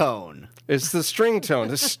 string tone. It's the string tone.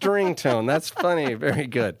 The string tone. That's funny. Very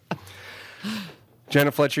good.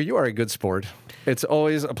 Janet Fletcher, you are a good sport. It's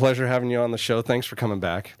always a pleasure having you on the show. Thanks for coming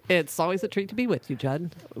back. It's always a treat to be with you,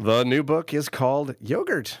 Judd. The new book is called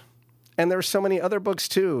Yogurt. And there's so many other books,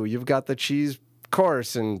 too. You've got the cheese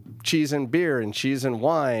course and cheese and beer and cheese and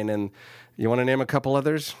wine. And you want to name a couple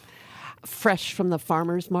others? fresh from the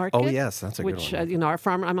farmers market. Oh, yes, that's a good which, one. Our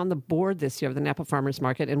farmer. I'm on the board this year of the Napa Farmers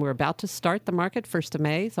Market, and we're about to start the market 1st of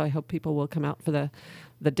May. So I hope people will come out for the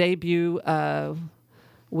debut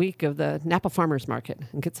week of the Napa Farmers Market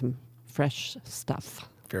and get some fresh stuff.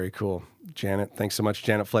 Very cool. Janet, thanks so much.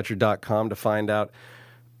 JanetFletcher.com to find out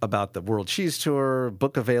about the World Cheese Tour,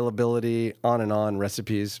 book availability, on,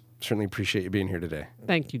 recipes. Certainly appreciate you being here today.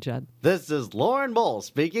 Thank you, Judd. This is Lauren Bull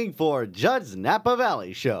speaking for Judd's Napa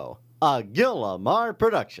Valley Show, a Gil Lamar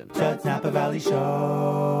production. Judd's Napa Valley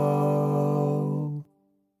Show.